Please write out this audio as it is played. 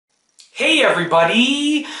Hey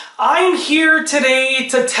everybody, I'm here today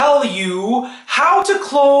to tell you how to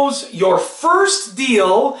close your first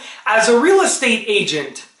deal as a real estate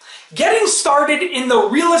agent. Getting started in the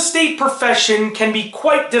real estate profession can be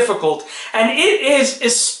quite difficult, and it is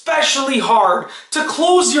especially hard to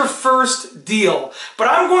close your first deal. But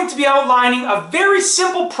I'm going to be outlining a very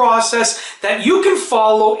simple process that you can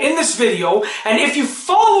follow in this video, and if you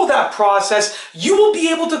follow that process, you will be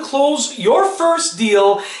able to close your first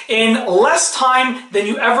deal in less time than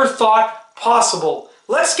you ever thought possible.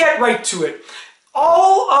 Let's get right to it.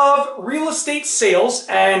 All of real estate sales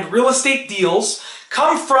and real estate deals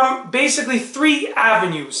come from basically three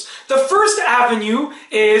avenues. The first avenue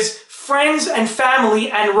is friends and family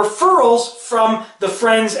and referrals from the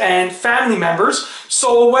friends and family members.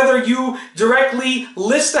 So whether you directly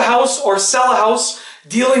list a house or sell a house,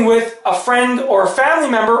 dealing with a friend or a family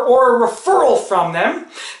member or a referral from them.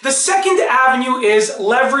 The second avenue is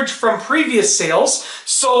leverage from previous sales.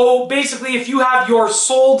 So basically, if you have your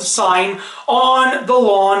sold sign on the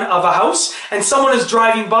lawn of a house and someone is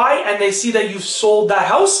driving by and they see that you've sold that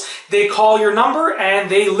house, they call your number and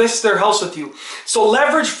they list their house with you. So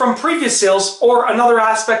leverage from previous sales, or another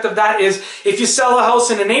aspect of that is if you sell a house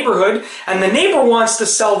in a neighborhood and the neighbor wants to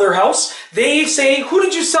sell their house, they say, "Who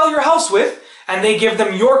did you sell your house with?" And they give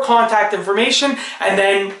them your contact information, and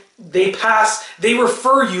then they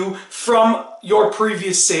refer you from your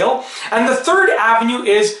previous sale. And the third avenue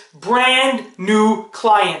is brand new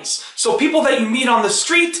clients. So people that you meet on the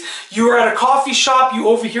street, you're at a coffee shop, you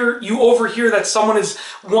overhear that someone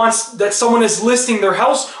is listing their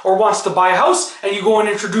house or wants to buy a house, and you go and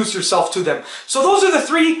introduce yourself to them. So those are the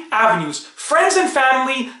three avenues: friends and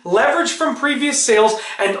family, leverage from previous sales,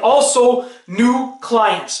 and also new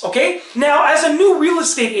clients. Okay? Now, as a new real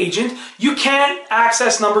estate agent, you can't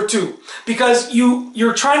access number two because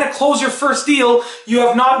you're trying to close your first deal. You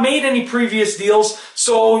have not made any previous deals,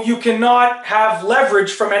 so you cannot have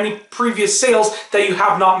leverage from any previous sales that you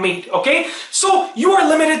have not made. Okay? So you are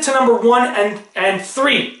limited to number one and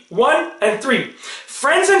three. One and three.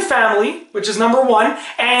 Friends and family, which is number one,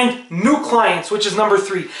 and new clients, which is number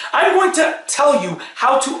three. I'm going to tell you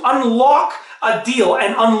how to unlock a deal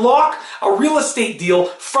and unlock a real estate deal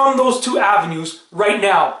from those two avenues right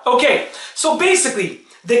now. Okay, so basically,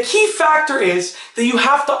 the key factor is that you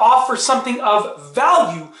have to offer something of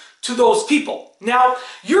value to those people. Now,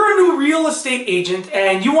 you're a new real estate agent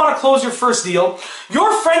and you want to close your first deal.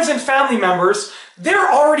 Your friends and family members,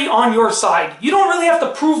 they're already on your side. You don't really have to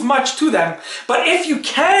prove much to them, but if you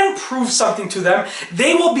can prove something to them,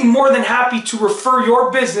 they will be more than happy to refer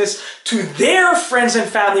your business to their friends and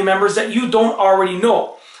family members that you don't already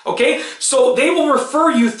know. Okay? So they will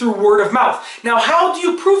refer you through word of mouth. Now, how do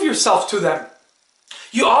you prove yourself to them?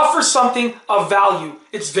 You offer something of value.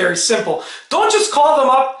 It's very simple. Don't just call them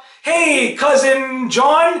up, "Hey, cousin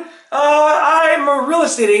John, I'm a real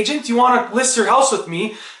estate agent. You want to list your house with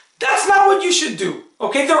me?" That's not what you should do.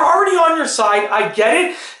 Okay, they're already on your side. I get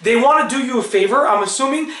it. They want to do you a favor, I'm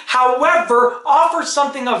assuming. However, offer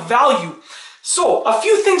something of value. So, a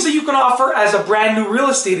few things that you can offer as a brand new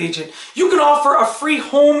real estate agent. You can offer a free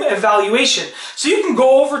home evaluation. So you can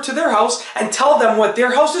go over to their house and tell them what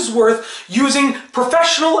their house is worth using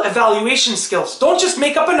professional evaluation skills. Don't just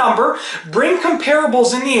make up a number. Bring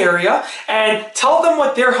comparables in the area and tell them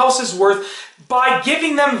what their house is worth by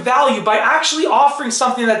giving them value, by actually offering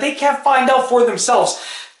something that they can't find out for themselves.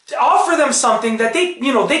 Offer them something that they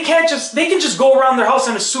can just go around their house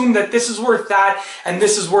and assume that this is worth that, and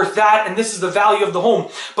this is worth that, and this is the value of the home.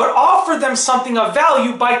 But offer them something of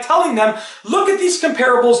value by telling them, "Look at these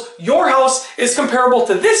comparables. Your house is comparable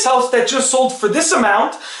to this house that just sold for this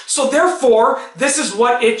amount, so therefore, this is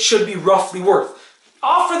what it should be roughly worth."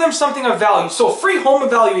 Offer them something of value. So free home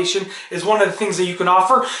evaluation is one of the things that you can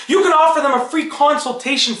offer. You can offer them a free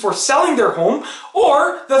consultation for selling their home.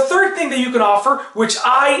 Or the third thing that you can offer, which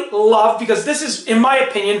I love because this is, in my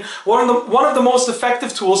opinion, one of the most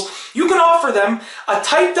effective tools, you can offer them a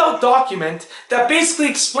typed out document that basically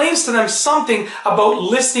explains to them something about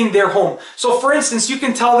listing their home. So for instance, you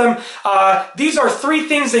can tell them, these are three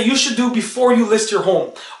things that you should do before you list your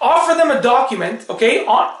home. Offer them a document, okay,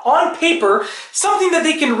 on paper, something that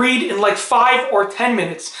they can read in like 5 or 10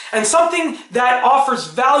 minutes, and something that offers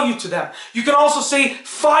value to them. You can also say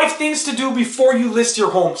 5 things to do before you list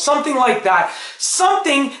your home, something like that.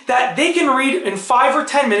 Something that they can read in 5 or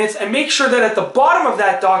 10 minutes, and make sure that at the bottom of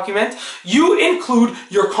that document, you include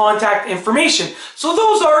your contact information. So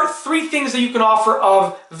those are 3 things that you can offer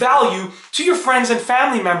of value to your friends and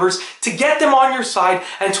family members to get them on your side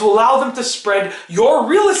and to allow them to spread your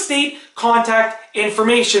real estate contact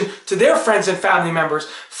information to their friends and family members.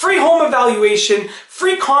 Free home evaluation,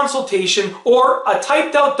 free consultation, or a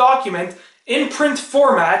typed out document in print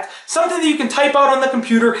format, something that you can type out on the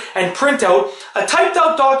computer and print out, a typed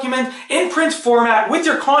out document in print format with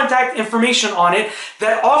your contact information on it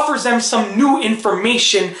that offers them some new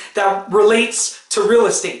information that relates to real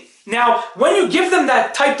estate. Now, when you give them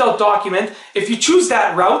that typed out document, if you choose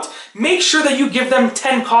that route, make sure that you give them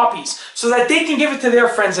 10 copies so that they can give it to their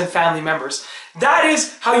friends and family members. That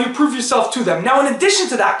is how you prove yourself to them. Now, in addition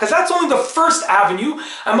to that, because that's only the first avenue,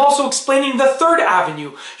 I'm also explaining the third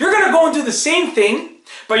avenue. You're going to go and do the same thing,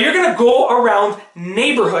 but you're going to go around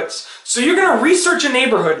neighborhoods. So you're going to research a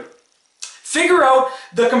neighborhood, figure out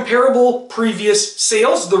the comparable previous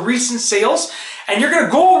sales, the recent sales, and you're going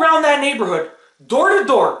to go around that neighborhood, door to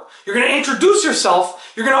door. You're going to introduce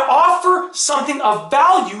yourself. You're going to offer something of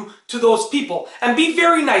value to those people. And be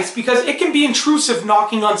very nice, because it can be intrusive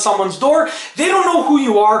knocking on someone's door. They don't know who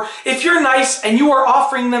you are. If you're nice and you are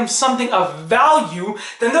offering them something of value,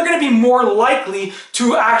 then they're going to be more likely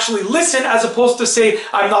to actually listen, as opposed to say,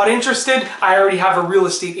 I'm not interested, I already have a real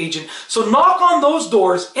estate agent. So knock on those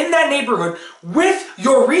doors in that neighborhood with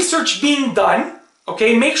your research being done.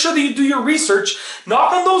 Okay, make sure that you do your research,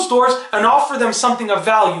 knock on those doors and offer them something of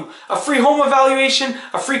value. A free home evaluation,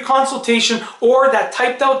 a free consultation, or that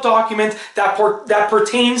typed out document that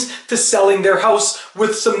pertains to selling their house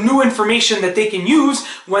with some new information that they can use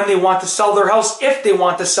when they want to sell their house, if they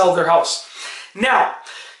want to sell their house. Now,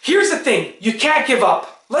 here's the thing, you can't give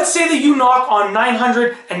up. Let's say that you knock on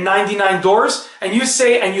 999 doors and you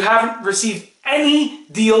say, and you haven't received any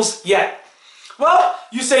deals yet. Well,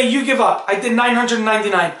 you say you give up. I did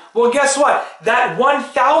 999. Well, guess what? That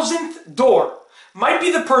 1,000th door might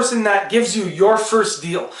be the person that gives you your first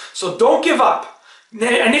deal. So don't give up.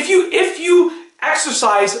 And if you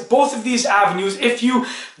exercise both of these avenues, if you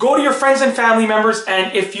go to your friends and family members,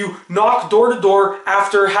 and if you knock door to door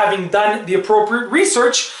after having done the appropriate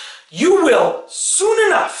research, you will soon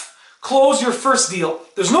enough close your first deal.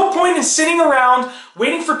 There's no point in sitting around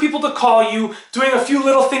waiting for people to call you, doing a few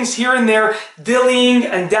little things here and there, dillying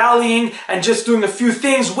and dallying and just doing a few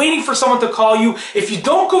things, waiting for someone to call you. If you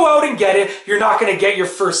don't go out and get it, you're not going to get your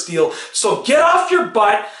first deal. So get off your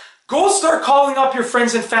butt. Go start calling up your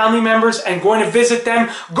friends and family members and going to visit them.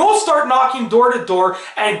 Go start knocking door to door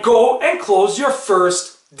and go and close your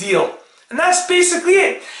first deal. And that's basically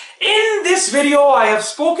it. In this video, I have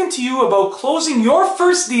spoken to you about closing your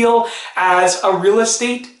first deal as a real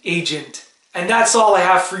estate agent. And that's all I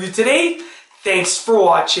have for you today. Thanks for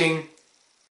watching.